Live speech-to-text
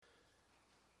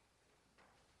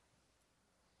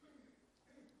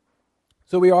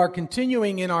So we are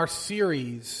continuing in our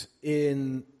series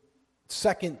in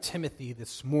 2 Timothy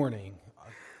this morning,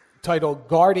 titled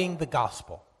Guarding the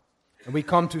Gospel. And we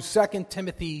come to 2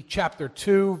 Timothy chapter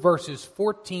 2, verses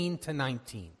 14 to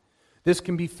 19. This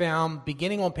can be found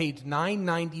beginning on page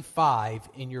 995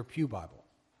 in your Pew Bible.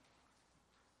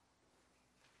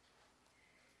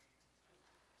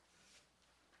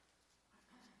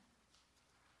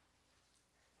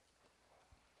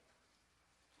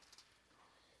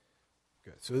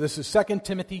 So this is 2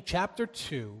 Timothy chapter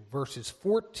 2, verses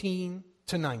 14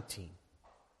 to 19.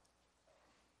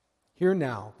 Hear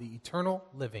now the eternal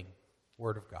living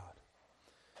Word of God.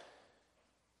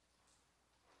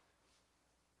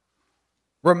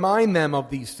 Remind them of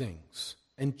these things,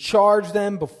 and charge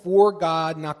them before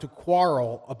God not to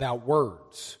quarrel about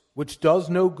words, which does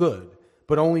no good,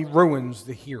 but only ruins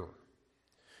the hearer.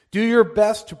 Do your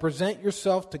best to present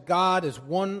yourself to God as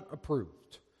one approved,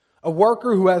 a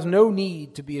worker who has no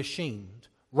need to be ashamed,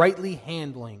 rightly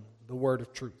handling the word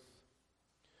of truth.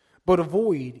 But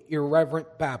avoid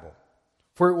irreverent babble,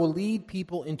 for it will lead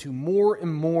people into more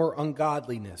and more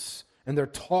ungodliness, and their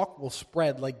talk will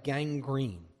spread like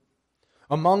gangrene.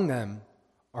 Among them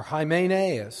are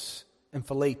Hymenaeus and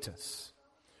Philetus,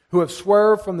 who have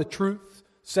swerved from the truth,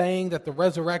 saying that the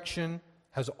resurrection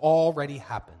has already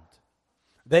happened.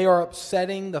 They are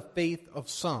upsetting the faith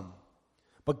of some.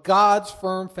 But God's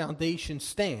firm foundation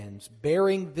stands,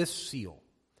 bearing this seal: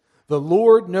 the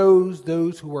Lord knows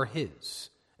those who are his,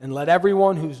 and let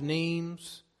everyone who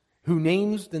names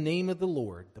the name of the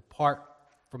Lord depart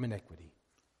from iniquity.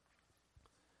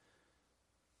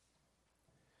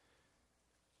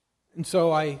 And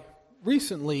so I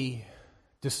recently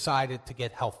decided to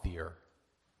get healthier.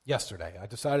 I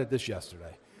decided this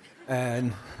yesterday.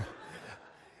 And,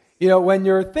 when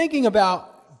you're thinking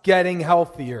about getting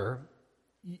healthier,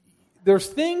 there's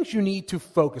things you need to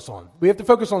focus on. We have to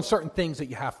focus on certain things that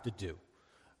you have to do.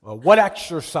 What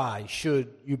exercise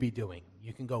should you be doing?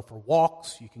 You can go for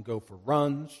walks, you can go for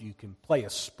runs, you can play a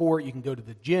sport, you can go to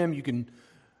the gym, you can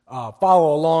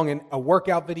follow along in a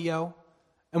workout video.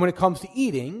 And when it comes to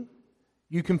eating,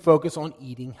 you can focus on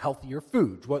eating healthier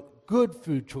foods. What good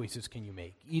food choices can you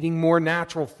make? Eating more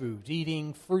natural foods,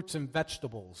 eating fruits and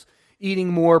vegetables, eating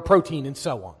more protein, and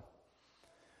so on.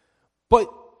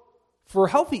 But for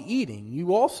healthy eating,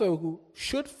 you also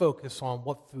should focus on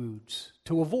what foods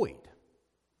to avoid.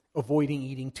 Avoiding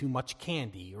eating too much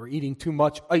candy or eating too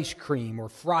much ice cream or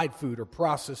fried food or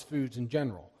processed foods in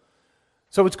general.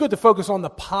 So it's good to focus on the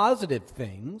positive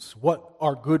things, what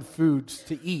are good foods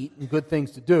to eat and good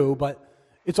things to do, but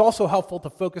it's also helpful to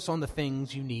focus on the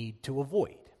things you need to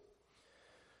avoid.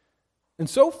 And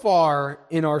so far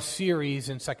in our series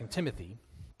in 2 Timothy,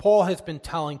 Paul has been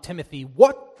telling Timothy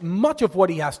much of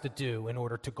what he has to do in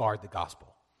order to guard the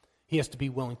gospel. He has to be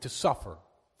willing to suffer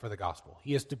for the gospel.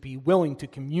 He has to be willing to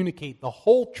communicate the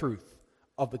whole truth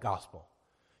of the gospel.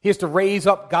 He has to raise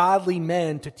up godly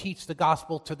men to teach the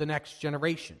gospel to the next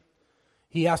generation.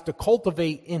 He has to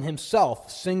cultivate in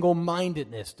himself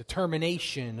single-mindedness,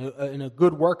 determination, and a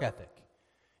good work ethic.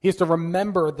 He has to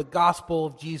remember the gospel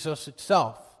of Jesus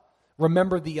itself,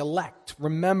 remember the elect,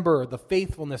 remember the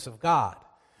faithfulness of God.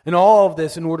 And all of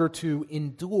this in order to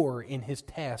endure in his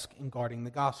task in guarding the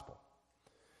gospel.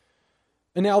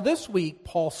 And now this week,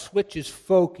 Paul switches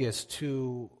focus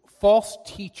to false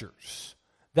teachers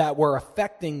that were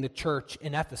affecting the church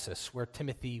in Ephesus, where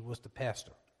Timothy was the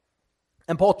pastor.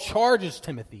 And Paul charges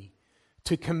Timothy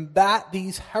to combat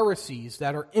these heresies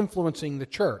that are influencing the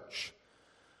church.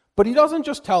 But he doesn't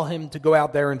just tell him to go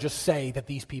out there and just say that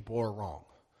these people are wrong.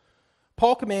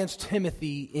 Paul commands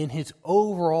Timothy in his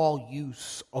overall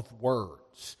use of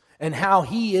words and how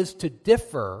he is to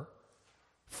differ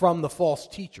from the false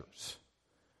teachers.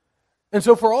 And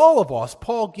so for all of us,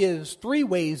 Paul gives 3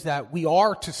 ways that we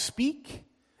are to speak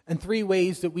and 3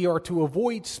 ways that we are to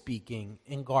avoid speaking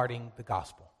in guarding the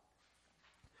gospel.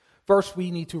 First, we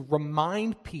need to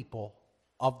remind people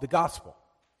of the gospel,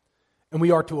 and we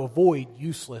are to avoid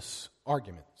useless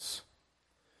arguments.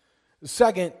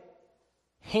 Second,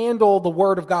 handle the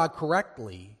word of God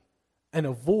correctly and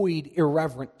avoid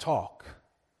irreverent talk.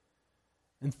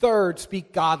 And third,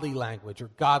 speak godly language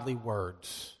or godly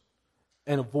words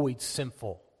and avoid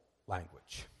sinful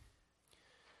language.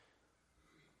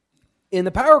 In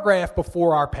the paragraph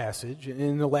before our passage,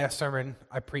 in the last sermon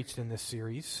I preached in this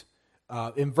series,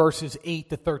 in verses 8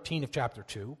 to 13 of chapter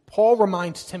 2, Paul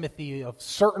reminds Timothy of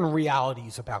certain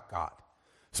realities about God,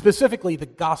 specifically the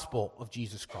gospel of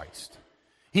Jesus Christ.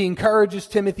 He encourages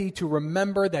Timothy to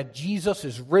remember that Jesus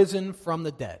is risen from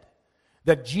the dead,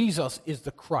 that Jesus is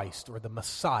the Christ or the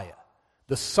Messiah,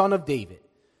 the Son of David.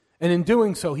 And in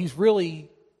doing so, he's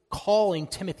really calling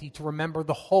Timothy to remember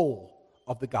the whole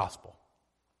of the gospel.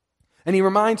 And he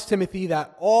reminds Timothy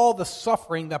that all the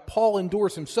suffering that Paul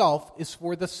endures himself is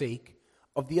for the sake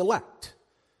of the elect,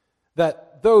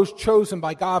 that those chosen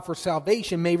by God for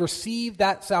salvation may receive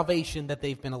that salvation that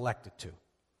they've been elected to.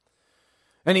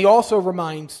 And he also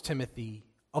reminds Timothy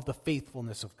of the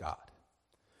faithfulness of God,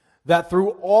 that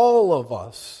through all of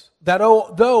us, that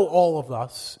though all of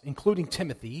us, including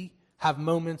Timothy, have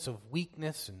moments of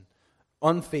weakness and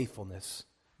unfaithfulness,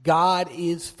 God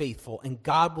is faithful, and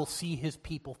God will see his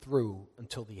people through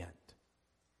until the end.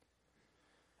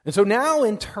 And so now,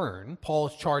 in turn, Paul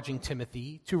is charging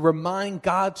Timothy to remind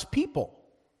God's people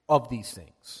of these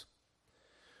things.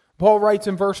 Paul writes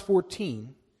in verse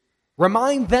 14,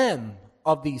 "Remind them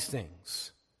of these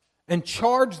things, and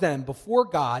charge them before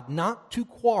God not to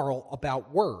quarrel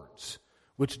about words,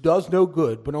 which does no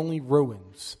good, but only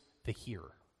ruins the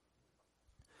hearer."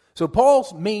 So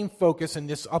Paul's main focus in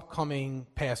this upcoming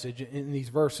passage, in these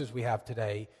verses we have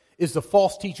today, is the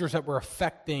false teachers that were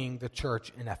affecting the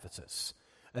church in Ephesus.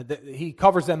 He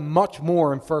covers them much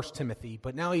more in 1 Timothy,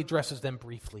 but now he addresses them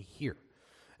briefly here.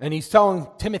 And he's telling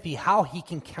Timothy how he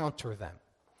can counter them.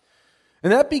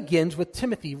 And that begins with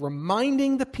Timothy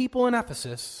reminding the people in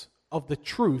Ephesus of the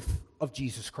truth of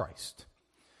Jesus Christ.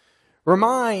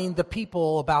 Remind the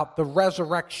people about the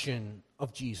resurrection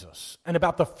of Jesus and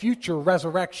about the future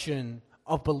resurrection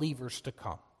of believers to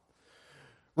come.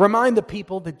 Remind the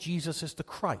people that Jesus is the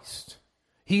Christ.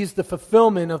 He is the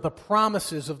fulfillment of the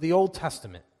promises of the Old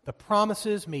Testament, the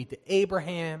promises made to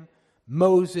Abraham,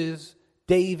 Moses,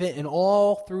 David, and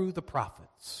all through the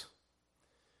prophets.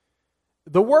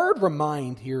 The word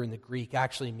remind here in the Greek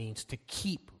actually means to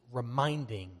keep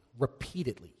reminding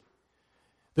repeatedly.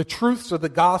 The truths of the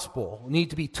gospel need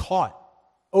to be taught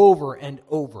over and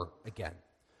over again.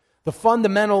 The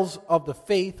fundamentals of the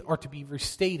faith are to be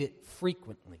restated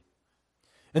frequently.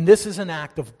 And this is an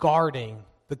act of guarding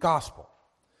the gospel.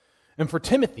 And for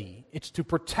Timothy, it's to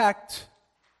protect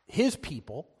his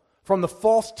people from the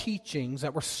false teachings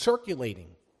that were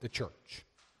circulating the church.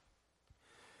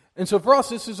 And so for us,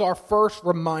 this is our first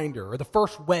reminder, or the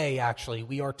first way, actually,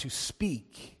 we are to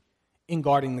speak in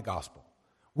guarding the gospel.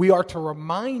 We are to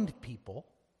remind people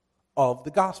of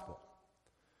the gospel.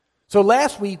 So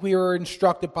last week, we were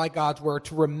instructed by God's word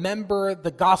to remember the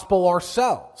gospel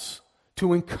ourselves,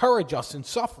 to encourage us in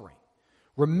suffering.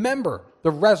 Remember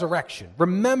the resurrection.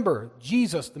 Remember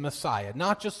Jesus the Messiah,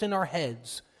 not just in our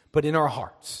heads, but in our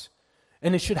hearts.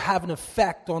 And it should have an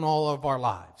effect on all of our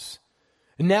lives.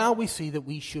 And now we see that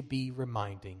we should be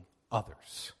reminding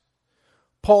others.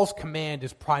 Paul's command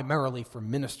is primarily for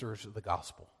ministers of the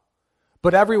gospel.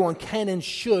 But everyone can and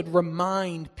should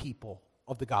remind people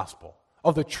of the gospel,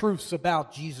 of the truths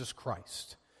about Jesus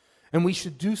Christ. And we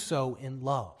should do so in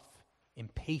love, in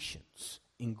patience,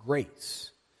 in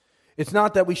grace. It's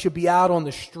not that we should be out on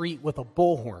the street with a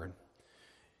bullhorn.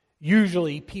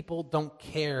 Usually people don't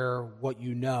care what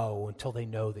you know until they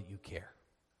know that you care.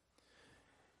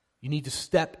 You need to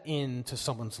step into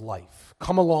someone's life,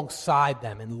 come alongside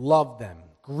them and love them,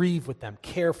 grieve with them,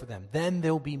 care for them. Then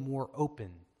they'll be more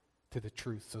open to the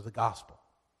truths of the gospel.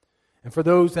 And for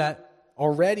those that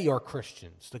already are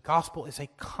Christians, the gospel is a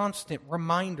constant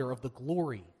reminder of the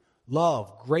glory,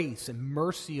 love, grace, and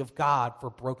mercy of God for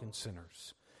broken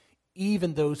sinners,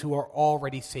 even those who are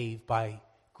already saved by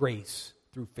grace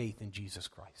through faith in Jesus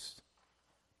Christ.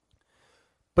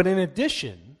 But in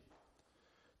addition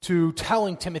to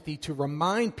telling Timothy to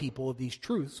remind people of these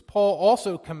truths, Paul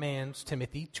also commands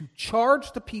Timothy to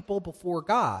charge the people before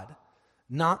God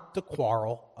not to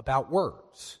quarrel about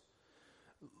words.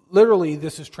 Literally,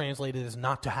 this is translated as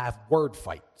not to have word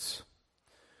fights,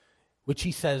 which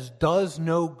he says does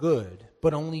no good,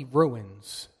 but only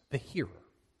ruins the hearer.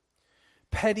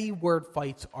 Petty word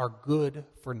fights are good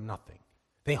for nothing.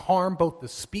 They harm both the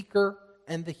speaker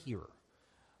and the hearer.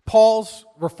 Paul's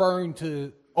referring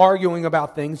to arguing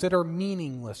about things that are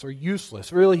meaningless or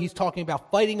useless. Really, he's talking about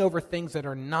fighting over things that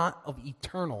are not of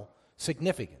eternal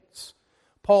significance.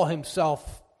 Paul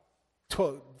himself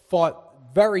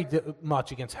fought very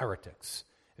much against heretics.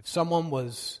 If someone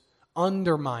was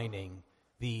undermining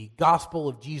the gospel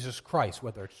of Jesus Christ,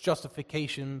 whether it's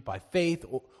justification by faith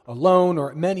alone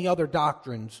or many other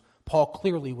doctrines, Paul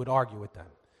clearly would argue with them.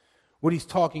 What he's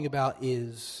talking about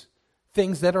is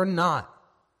things that are not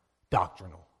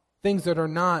doctrinal, things that are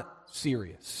not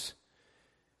serious.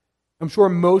 I'm sure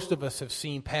most of us have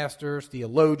seen pastors,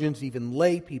 theologians, even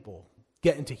lay people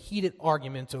get into heated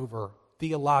arguments over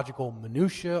theological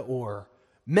minutia or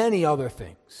many other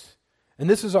things. And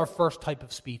this is our first type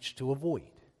of speech to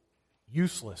avoid: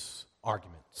 useless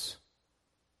arguments.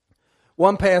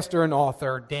 One pastor and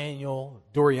author, Daniel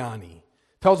Doriani,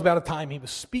 tells about a time he was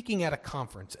speaking at a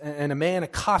conference and a man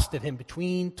accosted him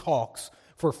between talks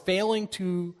for failing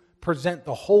to present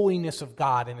the holiness of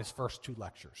God in his first two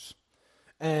lectures.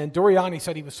 And Doriani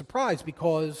said he was surprised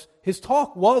because his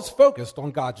talk was focused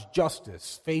on God's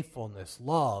justice, faithfulness,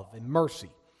 love, and mercy.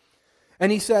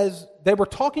 And he says they were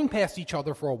talking past each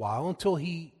other for a while until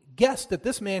he guessed that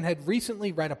this man had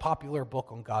recently read a popular book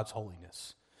on God's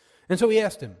holiness. And so he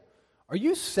asked him, "Are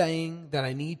you saying that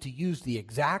I need to use the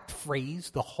exact phrase,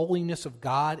 the holiness of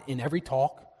God, in every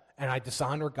talk, and I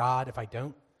dishonor God if I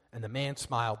don't?" And the man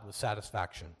smiled with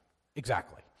satisfaction.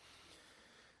 Exactly.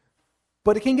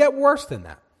 But it can get worse than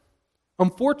that.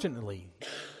 Unfortunately,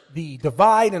 the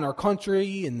divide in our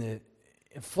country and the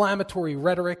inflammatory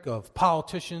rhetoric of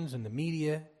politicians and the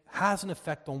media has an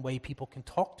effect on the way people can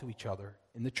talk to each other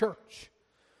in the church.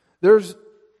 There's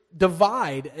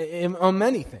divide on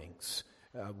many things.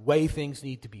 Way things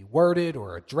need to be worded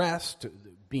or addressed,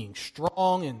 being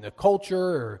strong in the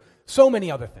culture, or so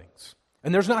many other things.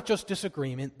 And there's not just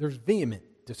disagreement, there's vehement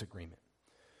disagreement.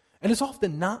 And it's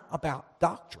often not about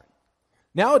doctrine.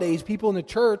 Nowadays, people in the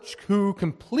church who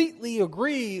completely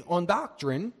agree on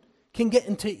doctrine can get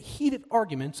into heated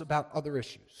arguments about other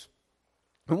issues.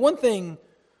 And one thing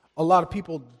a lot of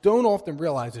people don't often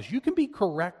realize is you can be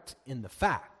correct in the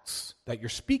facts that you're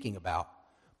speaking about,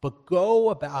 but go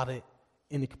about it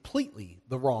in a completely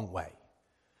the wrong way.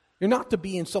 You're not to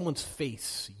be in someone's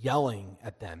face yelling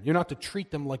at them. You're not to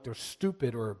treat them like they're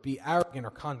stupid or be arrogant or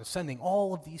condescending.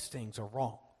 All of these things are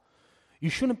wrong. You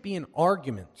shouldn't be in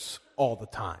arguments all the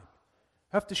time.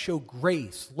 You have to show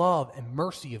grace, love, and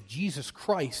mercy of Jesus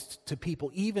Christ to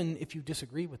people, even if you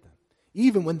disagree with them,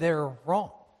 even when they're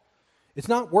wrong. It's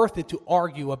not worth it to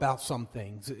argue about some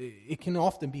things. It can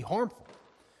often be harmful.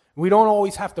 We don't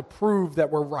always have to prove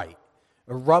that we're right,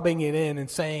 or rubbing it in and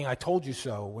saying, "I told you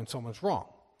so," when someone's wrong.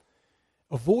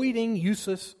 Avoiding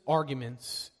useless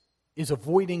arguments is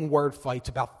avoiding word fights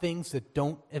about things that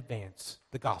don't advance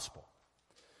the gospel.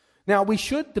 Now, we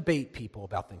should debate people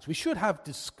about things. We should have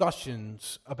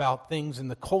discussions about things in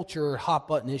the culture,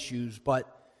 hot-button issues,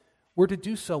 but we're to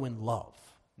do so in love,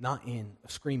 not in a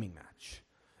screaming match,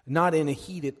 not in a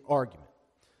heated argument.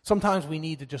 Sometimes we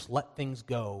need to just let things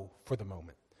go for the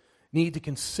moment. Need to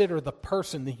consider the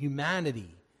person, the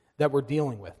humanity that we're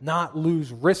dealing with, not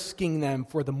lose risking them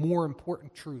for the more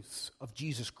important truths of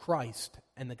Jesus Christ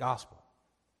and the gospel.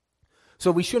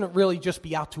 So we shouldn't really just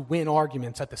be out to win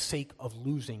arguments at the sake of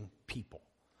losing people.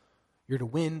 You're to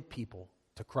win people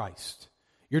to Christ.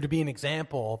 You're to be an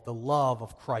example of the love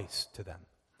of Christ to them.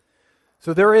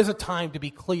 So there is a time to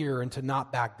be clear and to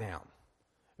not back down.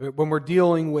 When we're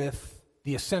dealing with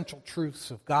the essential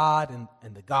truths of God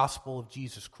and the gospel of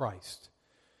Jesus Christ.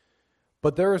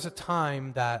 But there is a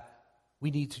time that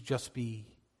we need to just be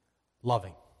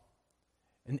loving.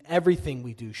 And everything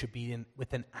we do should be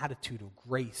with an attitude of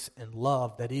grace and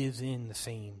love that is in the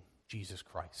same Jesus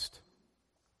Christ.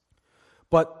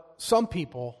 But some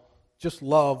people just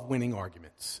love winning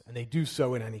arguments, and they do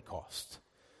so at any cost.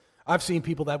 I've seen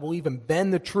people that will even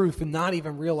bend the truth and not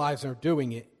even realize they're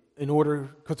doing it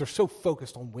because they're so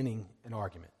focused on winning an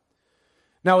argument.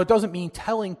 Now, it doesn't mean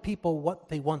telling people what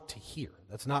they want to hear.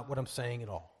 That's not what I'm saying at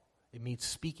all. It means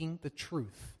speaking the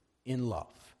truth in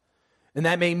love. And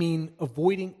that may mean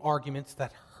avoiding arguments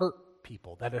that hurt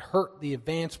people, that hurt the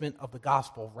advancement of the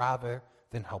gospel rather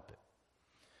than help it.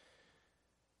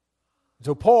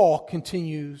 So Paul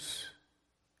continues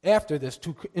after this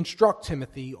to instruct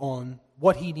Timothy on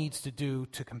what he needs to do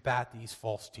to combat these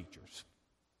false teachers.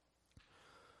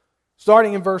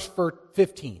 Starting in verse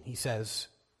 15, he says,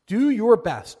 "Do your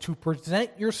best to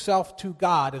present yourself to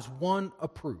God as one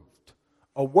approved,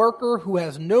 a worker who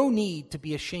has no need to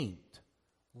be ashamed,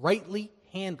 rightly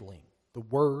handling the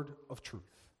word of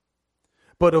truth.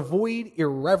 But avoid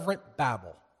irreverent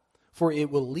babble, for it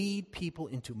will lead people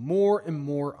into more and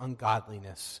more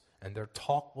ungodliness, and their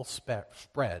talk will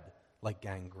spread like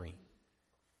gangrene."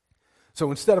 So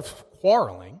instead of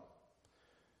quarreling,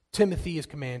 Timothy is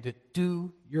commanded,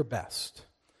 do your best.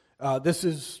 This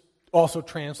is also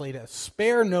translated as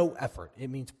spare no effort. It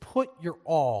means put your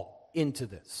all into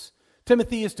this.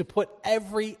 Timothy is to put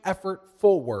every effort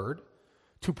forward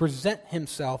to present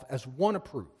himself as one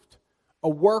approved, a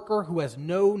worker who has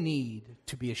no need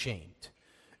to be ashamed.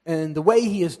 And the way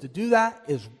he is to do that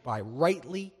is by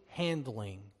rightly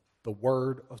handling the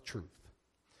word of truth.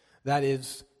 That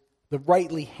is, the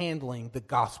rightly handling the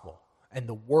gospel and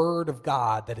the word of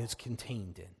God that is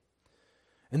contained in.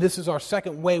 And this is our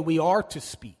second way we are to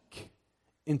speak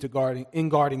in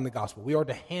guarding the gospel. We are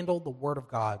to handle the word of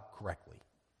God correctly.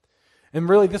 And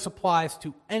really, this applies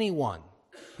to anyone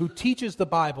who teaches the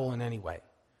Bible in any way,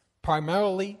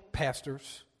 primarily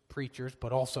pastors, preachers,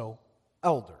 but also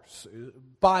elders,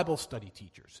 Bible study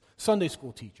teachers, Sunday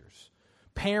school teachers,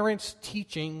 parents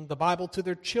teaching the Bible to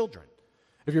their children.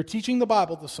 If you're teaching the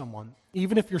Bible to someone,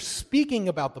 even if you're speaking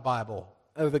about the Bible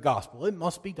or the gospel, it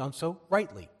must be done so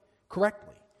rightly,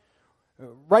 correctly.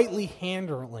 Rightly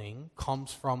handling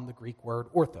comes from the Greek word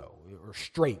ortho, or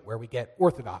straight, where we get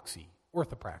orthodoxy,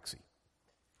 orthopraxy.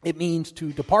 It means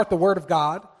to depart the word of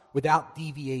God without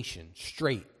deviation,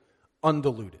 straight,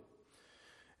 undiluted.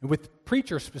 And with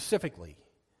preachers specifically,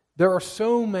 there are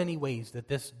so many ways that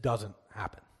this doesn't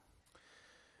happen.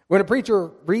 When a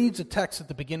preacher reads a text at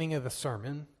the beginning of the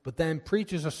sermon, but then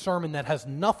preaches a sermon that has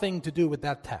nothing to do with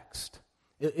that text,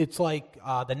 it's like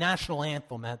the national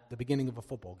anthem at the beginning of a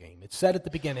football game. It's said at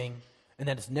the beginning, and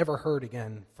then it's never heard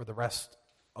again for the rest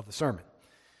of the sermon.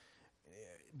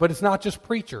 But it's not just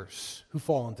preachers who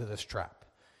fall into this trap.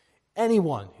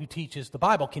 Anyone who teaches the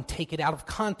Bible can take it out of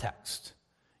context.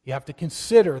 You have to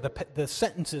consider the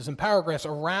sentences and paragraphs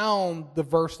around the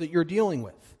verse that you're dealing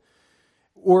with.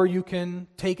 Or you can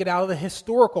take it out of the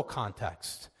historical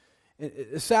context.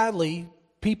 Sadly,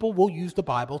 people will use the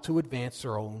Bible to advance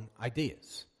their own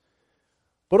ideas.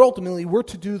 But ultimately, we're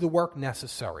to do the work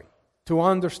necessary to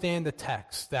understand the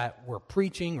text that we're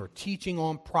preaching or teaching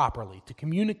on properly, to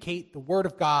communicate the Word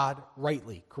of God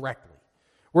rightly, correctly.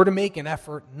 We're to make an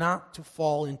effort not to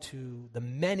fall into the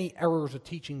many errors of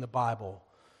teaching the Bible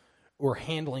or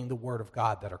handling the Word of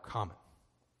God that are common.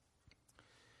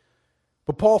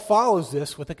 But Paul follows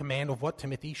this with a command of what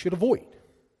Timothy should avoid.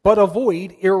 But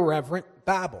avoid irreverent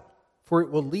babble, for it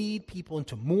will lead people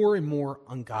into more and more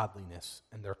ungodliness,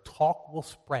 and their talk will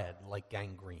spread like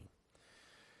gangrene.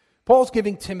 Paul's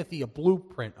giving Timothy a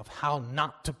blueprint of how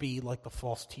not to be like the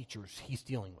false teachers he's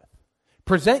dealing with.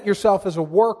 Present yourself as a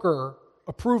worker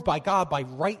approved by God by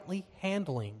rightly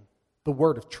handling the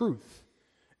word of truth,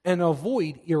 and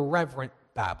avoid irreverent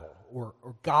babble or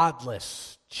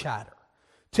godless chatter.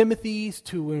 Timothy's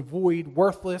to avoid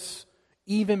worthless,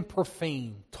 even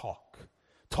profane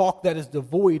talk that is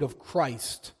devoid of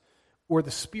Christ or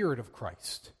the Spirit of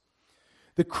Christ.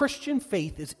 The Christian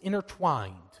faith is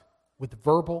intertwined with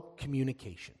verbal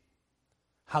communication.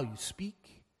 How you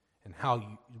speak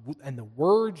and the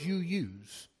words you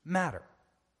use matter.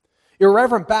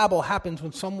 Irreverent babble happens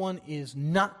when someone is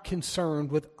not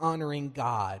concerned with honoring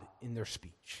God in their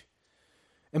speech.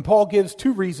 And Paul gives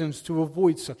two reasons to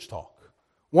avoid such talk.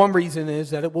 One reason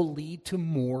is that it will lead to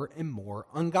more and more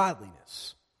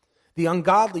ungodliness. The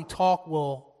ungodly talk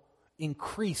will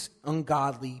increase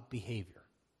ungodly behavior.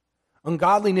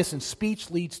 Ungodliness in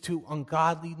speech leads to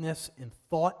ungodliness in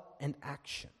thought and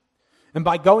action. And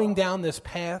by going down this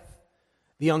path,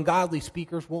 the ungodly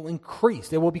speakers will increase.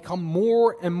 They will become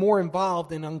more and more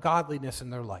involved in ungodliness in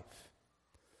their life.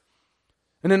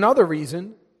 And another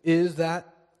reason is that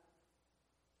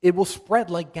it will spread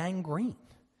like gangrene.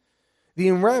 The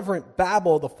irreverent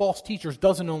babble of the false teachers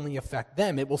doesn't only affect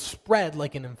them, it will spread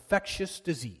like an infectious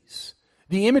disease.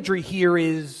 The imagery here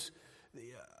is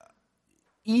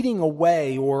eating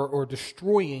away or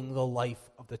destroying the life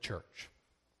of the church.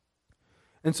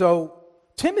 And so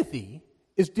Timothy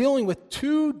is dealing with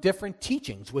two different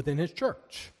teachings within his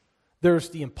church. There's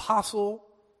the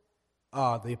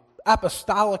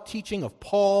apostolic teaching of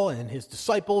Paul and his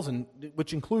disciples, and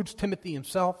which includes Timothy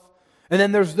himself. And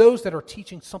then there's those that are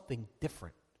teaching something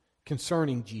different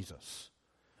concerning Jesus.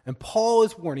 And Paul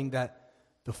is warning that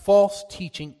the false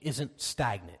teaching isn't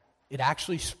stagnant. It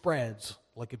actually spreads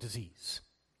like a disease.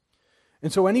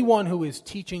 And so anyone who is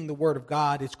teaching the Word of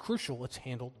God, it's crucial it's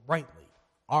handled rightly.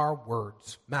 Our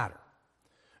words matter.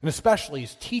 And especially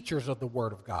as teachers of the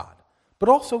Word of God, but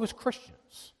also as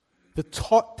Christians. The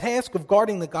task of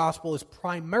guarding the gospel is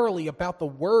primarily about the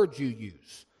words you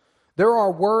use. There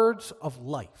are words of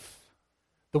life.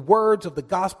 The words of the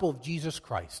gospel of Jesus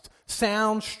Christ.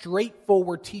 Sound,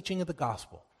 straightforward teaching of the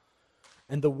gospel.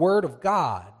 And the Word of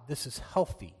God, this is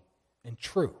healthy and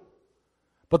true.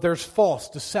 But there's false,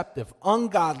 deceptive,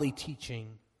 ungodly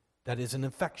teaching that is an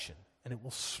infection, and it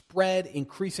will spread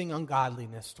increasing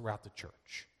ungodliness throughout the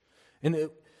church. And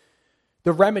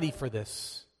the remedy for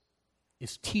this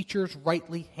is teachers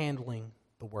rightly handling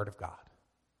the Word of God.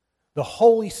 The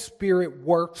Holy Spirit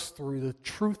works through the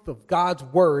truth of God's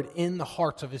Word in the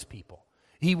hearts of His people.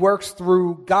 He works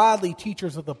through godly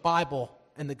teachers of the Bible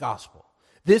and the gospel.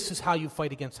 This is how you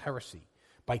fight against heresy,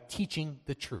 by teaching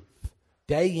the truth.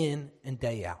 Day in and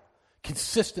day out,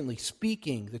 consistently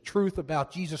speaking the truth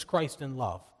about Jesus Christ in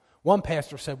love. One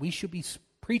pastor said we should be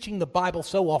preaching the Bible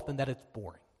so often that it's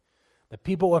boring. That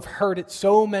people have heard it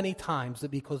so many times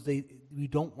that because we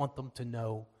don't want them to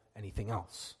know anything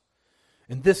else.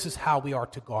 And this is how we are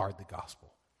to guard the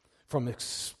gospel from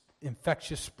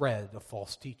infectious spread of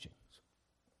false teachings.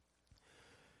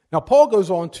 Now, Paul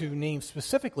goes on to name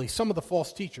specifically some of the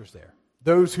false teachers there,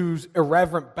 those whose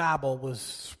irreverent babble was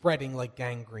spreading like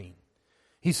gangrene.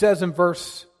 He says in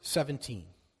verse 17,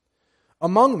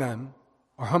 among them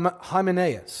are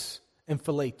Hymenaeus and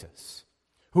Philetus,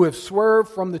 who have swerved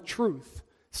from the truth,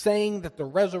 saying that the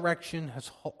resurrection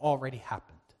has already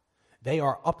happened. They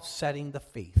are upsetting the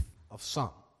faith of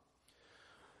some.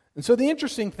 And so the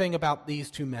interesting thing about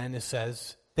these two men, it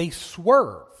says, they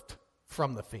swerved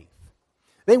from the faith.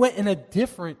 They went in a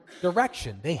different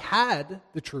direction. They had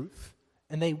the truth,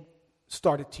 and they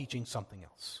started teaching something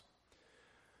else.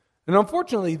 And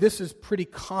unfortunately, this is pretty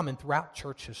common throughout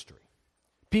church history.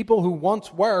 People who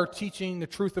once were teaching the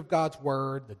truth of God's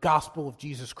word, the gospel of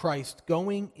Jesus Christ,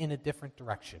 going in a different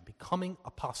direction, becoming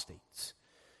apostates.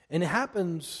 And it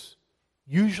happens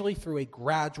usually through a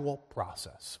gradual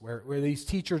process where these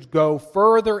teachers go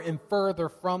further and further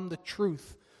from the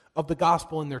truth of the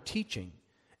gospel in their teaching.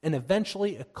 And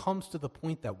eventually it comes to the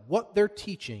point that what they're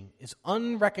teaching is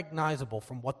unrecognizable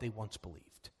from what they once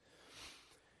believed.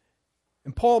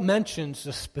 And Paul mentions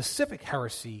the specific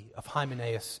heresy of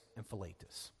Hymenaeus and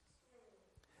Philetus.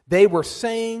 They were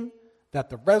saying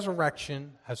that the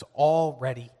resurrection has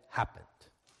already happened.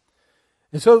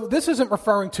 And so this isn't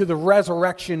referring to the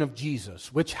resurrection of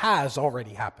Jesus, which has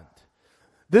already happened.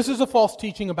 This is a false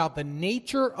teaching about the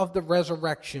nature of the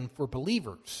resurrection for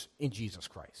believers in Jesus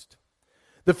Christ.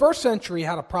 The first century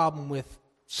had a problem with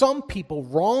some people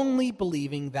wrongly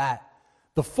believing that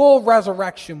the full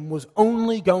resurrection was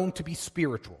only going to be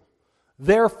spiritual.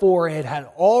 Therefore, it had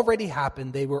already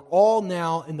happened. They were all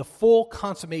now in the full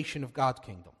consummation of God's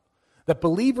kingdom. That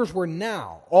believers were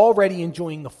now already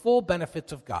enjoying the full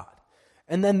benefits of God.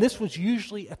 And then this was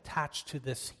usually attached to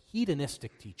this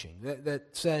hedonistic teaching that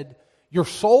said, your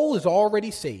soul is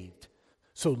already saved,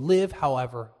 so live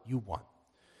however you want.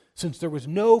 Since there was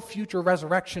no future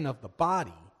resurrection of the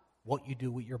body, what you do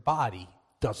with your body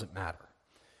doesn't matter.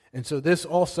 And so this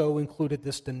also included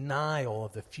this denial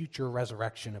of the future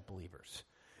resurrection of believers.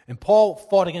 And Paul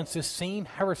fought against this same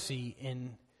heresy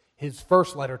in his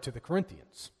first letter to the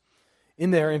Corinthians.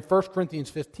 In 1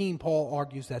 Corinthians 15, Paul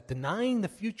argues that denying the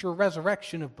future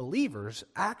resurrection of believers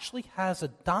actually has a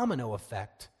domino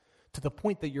effect to the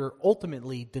point that you're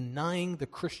ultimately denying the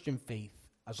Christian faith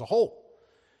as a whole.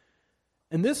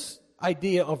 And this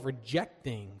idea of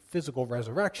rejecting physical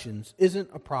resurrections isn't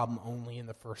a problem only in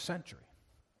the first century.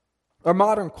 Our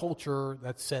modern culture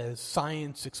that says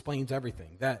science explains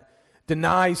everything, that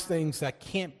denies things that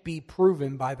can't be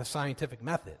proven by the scientific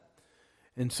method.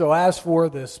 And so as for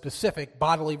the specific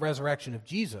bodily resurrection of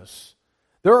Jesus,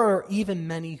 there are even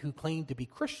many who claim to be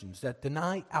Christians that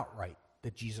deny outright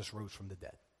that Jesus rose from the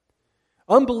dead.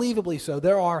 Unbelievably so,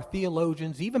 there are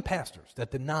theologians, even pastors, that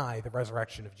deny the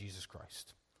resurrection of Jesus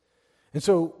Christ. And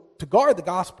so to guard the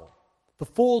gospel, the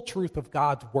full truth of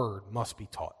God's word must be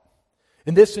taught.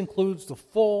 And this includes the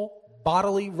full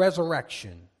bodily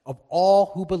resurrection of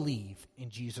all who believe in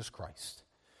Jesus Christ.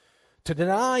 To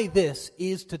deny this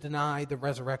is to deny the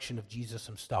resurrection of Jesus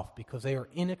himself because they are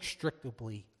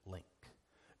inextricably linked.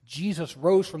 Jesus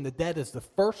rose from the dead as the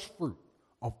first fruit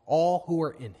of all who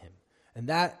are in him. And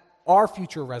that our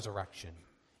future resurrection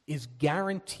is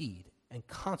guaranteed and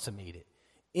consummated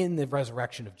in the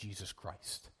resurrection of Jesus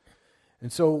Christ.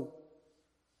 And so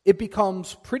it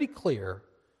becomes pretty clear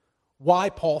why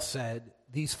Paul said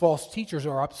these false teachers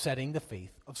are upsetting the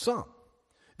faith of some.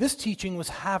 This teaching was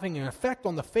having an effect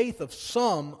on the faith of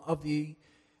some of the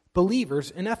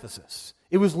believers in Ephesus.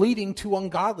 It was leading to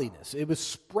ungodliness. It was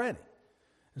spreading.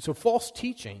 And so false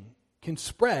teaching can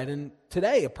spread, and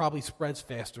today it probably spreads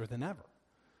faster than ever.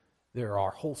 There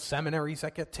are whole seminaries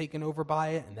that get taken over by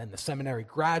it, and then the seminary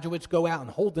graduates go out, and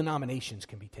whole denominations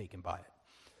can be taken by it.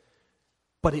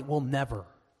 But it will never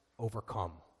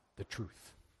overcome the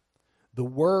truth. The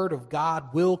word of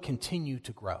God will continue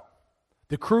to grow.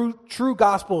 The true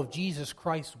gospel of Jesus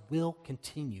Christ will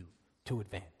continue to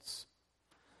advance.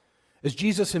 As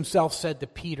Jesus himself said to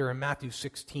Peter in Matthew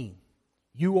 16,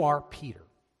 you are Peter,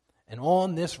 and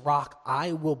on this rock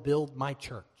I will build my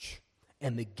church,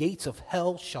 and the gates of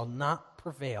hell shall not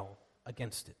prevail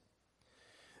against it.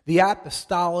 The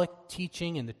apostolic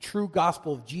teaching and the true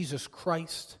gospel of Jesus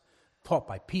Christ, taught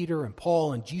by Peter and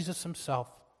Paul and Jesus himself,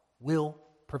 will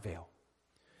prevail.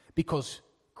 Because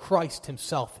Christ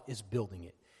himself is building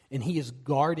it, and he is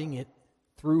guarding it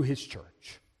through his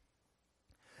church.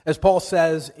 As Paul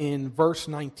says in verse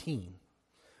 19,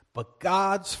 but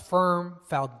God's firm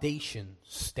foundation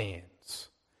stands,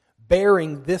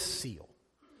 bearing this seal.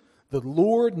 The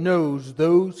Lord knows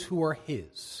those who are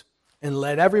his, and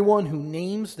let everyone who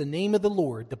names the name of the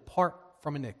Lord depart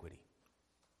from iniquity.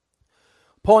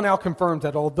 Paul now confirms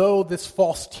that although this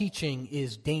false teaching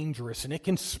is dangerous and it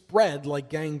can spread like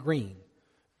gangrene,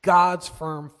 God's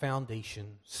firm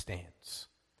foundation stands.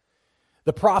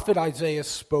 The prophet Isaiah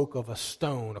spoke of a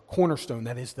stone, a cornerstone,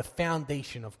 that is the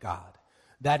foundation of God.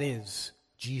 That is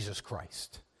Jesus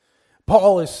Christ.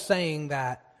 Paul is saying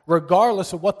that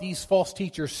regardless of what these false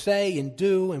teachers say and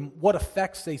do and what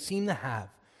effects they seem to have,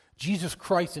 Jesus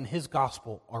Christ and his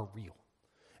gospel are real.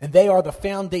 And they are the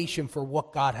foundation for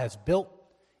what God has built,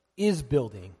 is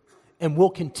building, and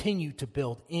will continue to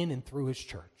build in and through his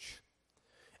church.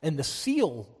 And the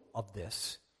seal of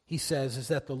this, he says, is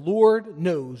that the Lord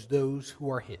knows those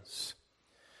who are his.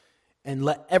 And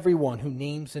let everyone who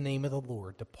names the name of the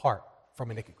Lord depart from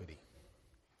iniquity.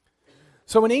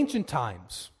 So in ancient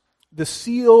times, the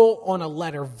seal on a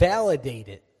letter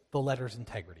validated the letter's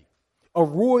integrity. A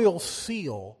royal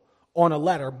seal on a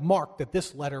letter marked that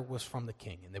this letter was from the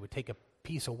king. And they would take a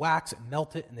piece of wax and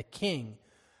melt it, and the king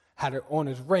had it on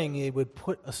his ring. They would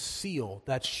put a seal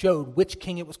that showed which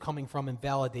king it was coming from and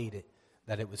validated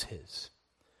that it was his.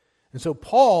 And so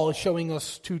Paul is showing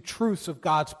us two truths of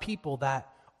God's people that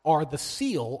are the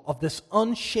seal of this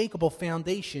unshakable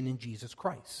foundation in Jesus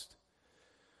Christ.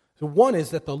 So one is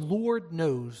that the Lord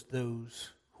knows those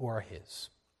who are his.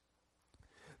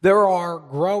 There are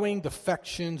growing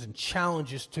defections and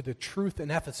challenges to the truth in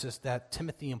Ephesus that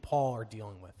Timothy and Paul are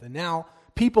dealing with. And now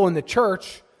people in the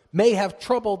church may have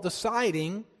trouble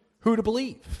deciding who to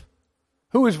believe.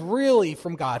 Who is really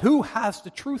from God? Who has the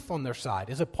truth on their side?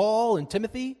 Is it Paul and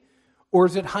Timothy? Or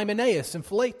is it Hymenaeus and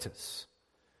Philetus?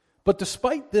 But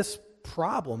despite this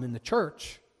problem in the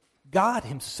church, God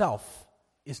himself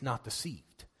is not deceived.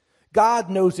 God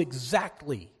knows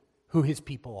exactly who his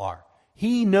people are.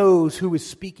 He knows who is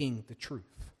speaking the truth.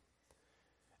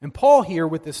 And Paul here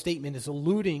with this statement is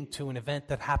alluding to an event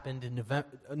that happened in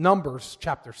Numbers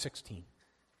chapter 16.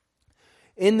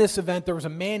 In this event, there was a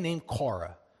man named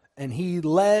Korah, and he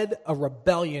led a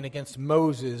rebellion against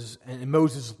Moses and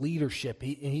Moses' leadership.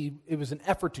 It was an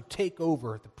effort to take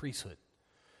over the priesthood.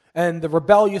 And the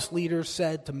rebellious leaders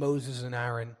said to Moses and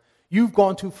Aaron, "You've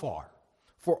gone too far,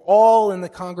 for all in the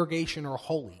congregation are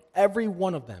holy, every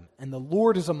one of them, and the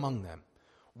Lord is among them.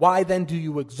 Why then do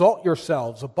you exalt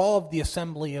yourselves above the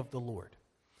assembly of the Lord?"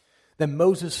 Then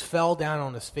Moses fell down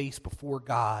on his face before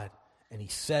God, and he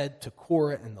said to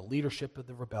Korah and the leadership of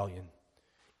the rebellion,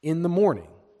 "In the morning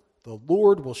the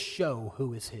Lord will show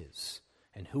who is his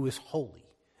and who is holy,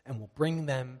 and will bring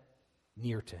them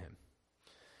near to him."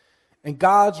 And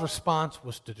God's response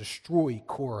was to destroy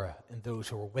Korah and those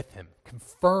who were with him,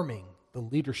 confirming the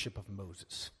leadership of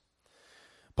Moses.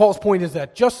 Paul's point is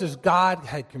that just as God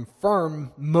had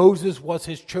confirmed Moses was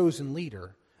his chosen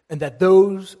leader, and that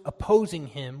those opposing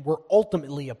him were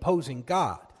ultimately opposing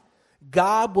God,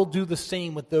 God will do the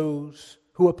same with those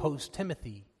who oppose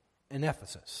Timothy in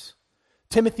Ephesus.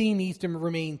 Timothy needs to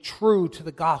remain true to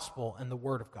the gospel and the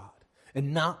word of God,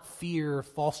 and not fear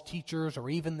false teachers or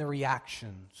even the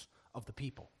reactions of the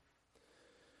people.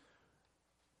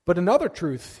 But another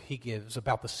truth he gives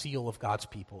about the seal of God's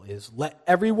people is, let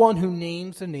everyone who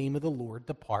names the name of the Lord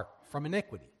depart from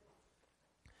iniquity.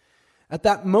 At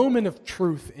that moment of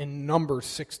truth in Numbers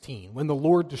 16, when the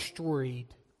Lord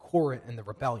destroyed Korah and the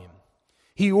rebellion,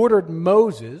 he ordered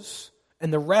Moses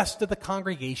and the rest of the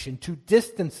congregation to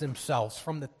distance themselves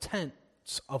from the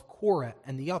tents of Korah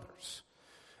and the others.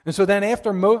 And so then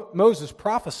after Moses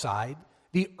prophesied,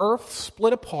 the earth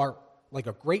split apart like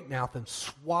a great mouth and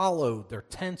swallowed their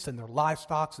tents and their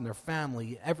livestock and their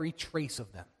family, every trace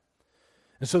of them.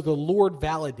 And so the Lord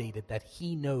validated that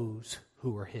he knows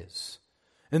who are his.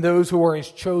 And those who are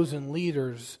his chosen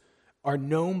leaders are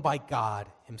known by God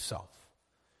himself.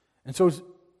 And so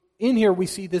in here we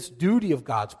see this duty of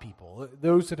God's people,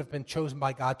 those that have been chosen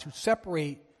by God, to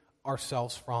separate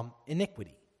ourselves from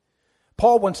iniquity.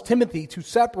 Paul wants Timothy to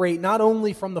separate not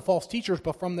only from the false teachers,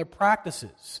 but from their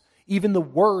practices, even the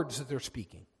words that they're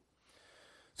speaking.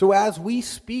 So as we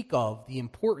speak of the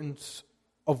importance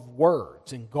of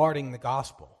words in guarding the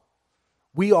gospel,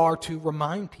 we are to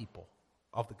remind people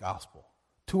of the gospel,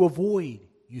 to avoid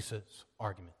useless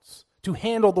arguments, to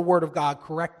handle the word of God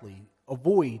correctly,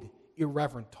 avoid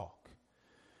irreverent talk.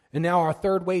 And now our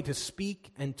third way to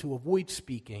speak and to avoid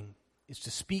speaking is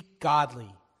to speak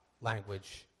godly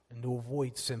language and to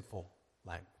avoid sinful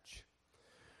language.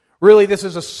 Really, this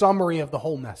is a summary of the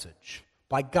whole message.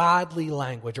 By godly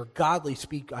language, or godly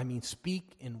speak, I mean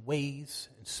speak in ways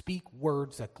and speak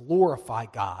words that glorify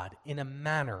God in a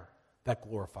manner that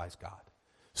glorifies God.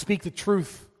 Speak the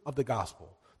truth of the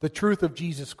gospel, the truth of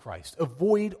Jesus Christ.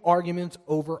 Avoid arguments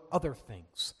over other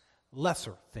things.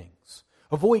 lesser things.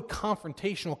 Avoid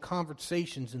confrontational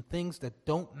conversations and things that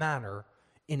don't matter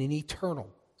in an eternal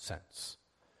sense.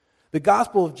 The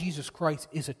gospel of Jesus Christ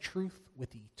is a truth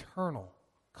with eternal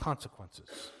consequences.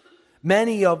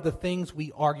 Many of the things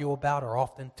we argue about are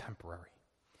often temporary.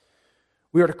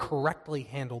 We are to correctly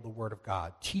handle the Word of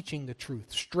God, teaching the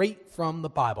truth straight from the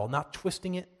Bible, not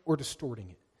twisting it or distorting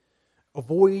it.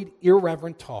 Avoid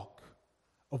irreverent talk.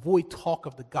 Avoid talk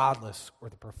of the godless or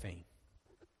the profane.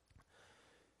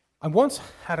 I once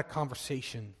had a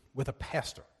conversation with a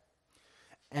pastor.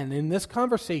 And in this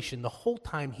conversation, the whole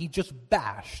time, he just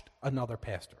bashed another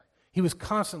pastor. He was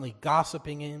constantly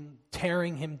gossiping him,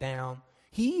 tearing him down.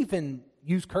 He even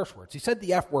used curse words. He said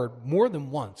the F word more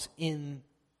than once in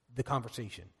the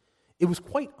conversation. It was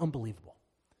quite unbelievable.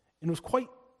 And it was quite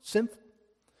sinful.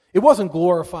 It wasn't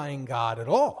glorifying God at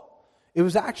all. It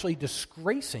was actually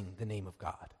disgracing the name of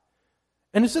God.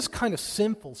 And it's this kind of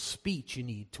sinful speech you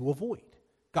need to avoid.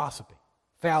 Gossiping,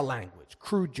 foul language,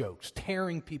 crude jokes,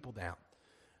 tearing people down.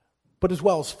 But as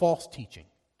well as false teaching,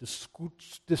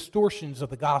 distortions of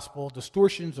the gospel,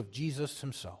 distortions of Jesus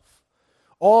himself.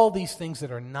 All these things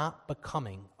that are not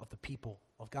becoming of the people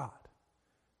of God.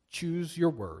 Choose your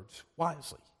words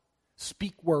wisely.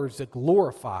 Speak words that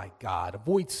glorify God.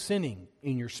 Avoid sinning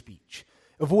in your speech.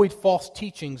 Avoid false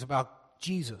teachings about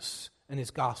Jesus and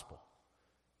his gospel.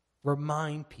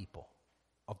 Remind people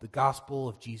of the gospel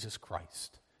of Jesus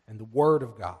Christ and the word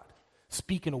of God.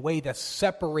 Speak in a way that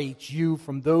separates you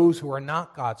from those who are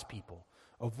not God's people.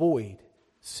 Avoid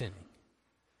sinning.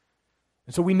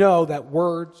 And so we know that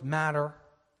words matter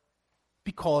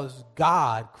because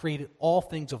God created all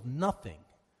things of nothing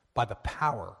by the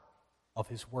power of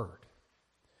his word.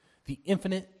 The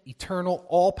infinite, eternal,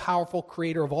 all-powerful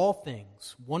creator of all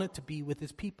things wanted to be with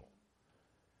his people.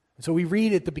 And so we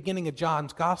read at the beginning of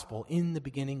John's gospel, in the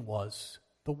beginning was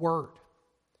the Word.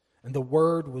 And the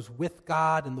Word was with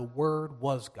God, and the Word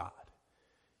was God.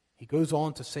 He goes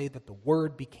on to say that the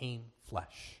Word became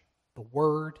flesh. The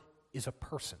Word is a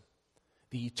person,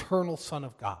 the eternal Son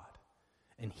of God.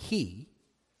 And he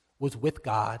was with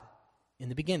God in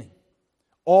the beginning.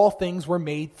 All things were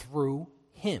made through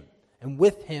him, and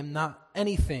with him not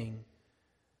anything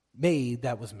made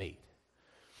that was made.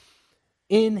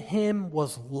 In him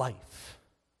was life,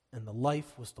 and the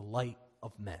life was the light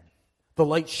of men. The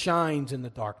light shines in the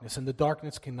darkness, and the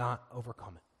darkness cannot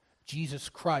overcome it. Jesus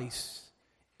Christ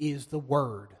is the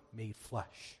Word made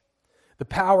flesh. The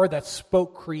power that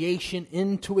spoke creation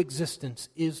into existence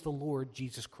is the Lord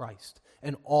Jesus Christ,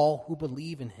 and all who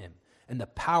believe in him and the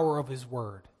power of his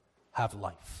word have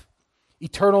life.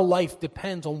 Eternal life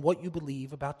depends on what you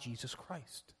believe about Jesus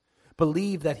Christ.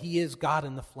 Believe that he is God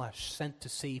in the flesh, sent to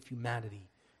save humanity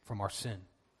from our sin.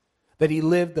 That he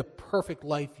lived the perfect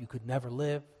life you could never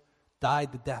live,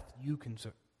 died the death you can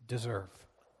deserve.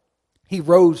 He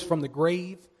rose from the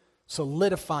grave,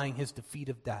 solidifying his defeat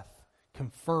of death,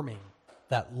 confirming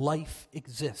that life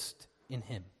exists in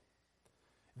him.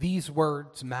 These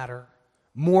words matter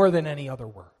more than any other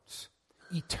words.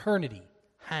 Eternity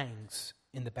hangs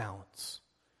in the balance.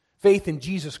 Faith in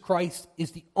Jesus Christ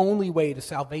is the only way to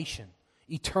salvation,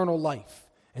 eternal life,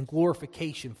 and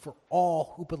glorification for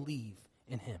all who believe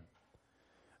in him.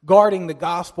 Guarding the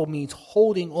gospel means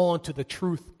holding on to the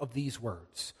truth of these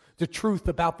words, the truth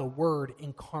about the Word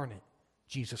incarnate,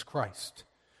 Jesus Christ,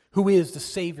 who is the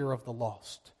Savior of the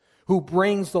lost, who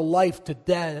brings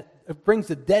brings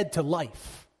the dead to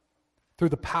life through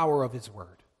the power of his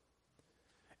word.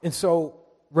 And so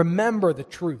remember the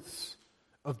truths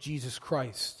of Jesus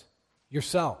Christ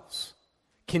yourselves.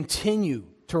 Continue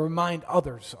to remind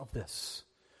others of this.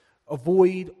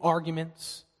 Avoid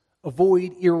arguments,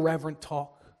 avoid irreverent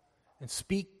talk, and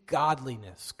speak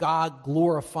godliness,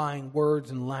 God-glorifying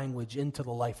words and language into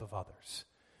the life of others,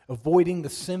 avoiding the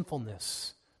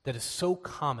sinfulness that is so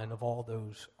common of all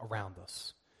those around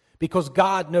us. Because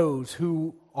God knows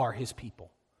who are his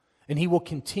people, and he will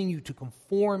continue to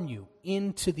conform you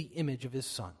into the image of his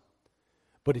Son.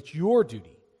 But it's your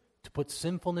duty to put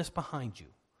sinfulness behind you,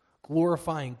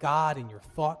 glorifying God in your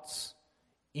thoughts,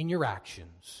 in your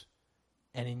actions,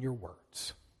 and in your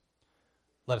words.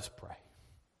 Let us pray.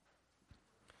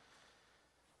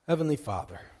 Heavenly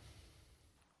Father,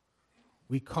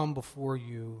 we come before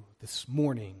you this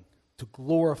morning to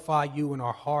glorify you in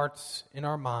our hearts, in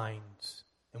our minds,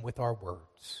 and with our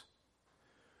words.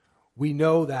 We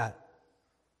know that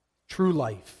true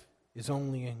life is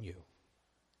only in you,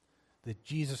 that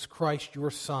Jesus Christ,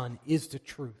 your Son, is the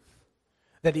truth,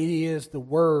 that he is the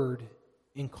Word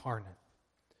incarnate,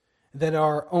 that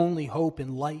our only hope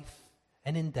in life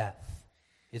and in death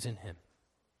is in him.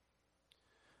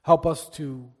 Help us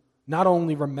to not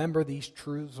only remember these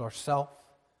truths ourselves,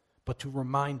 but to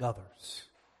remind others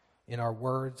in our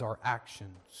words, our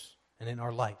actions, and in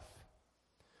our life.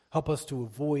 Help us to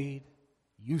avoid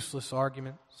useless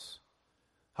arguments.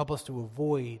 Help us to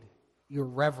avoid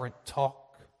irreverent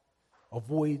talk,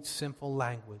 avoid sinful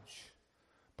language,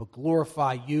 but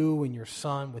glorify you and your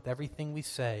Son with everything we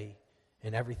say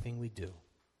and everything we do.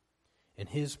 In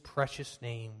his precious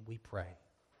name we pray.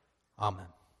 Amen.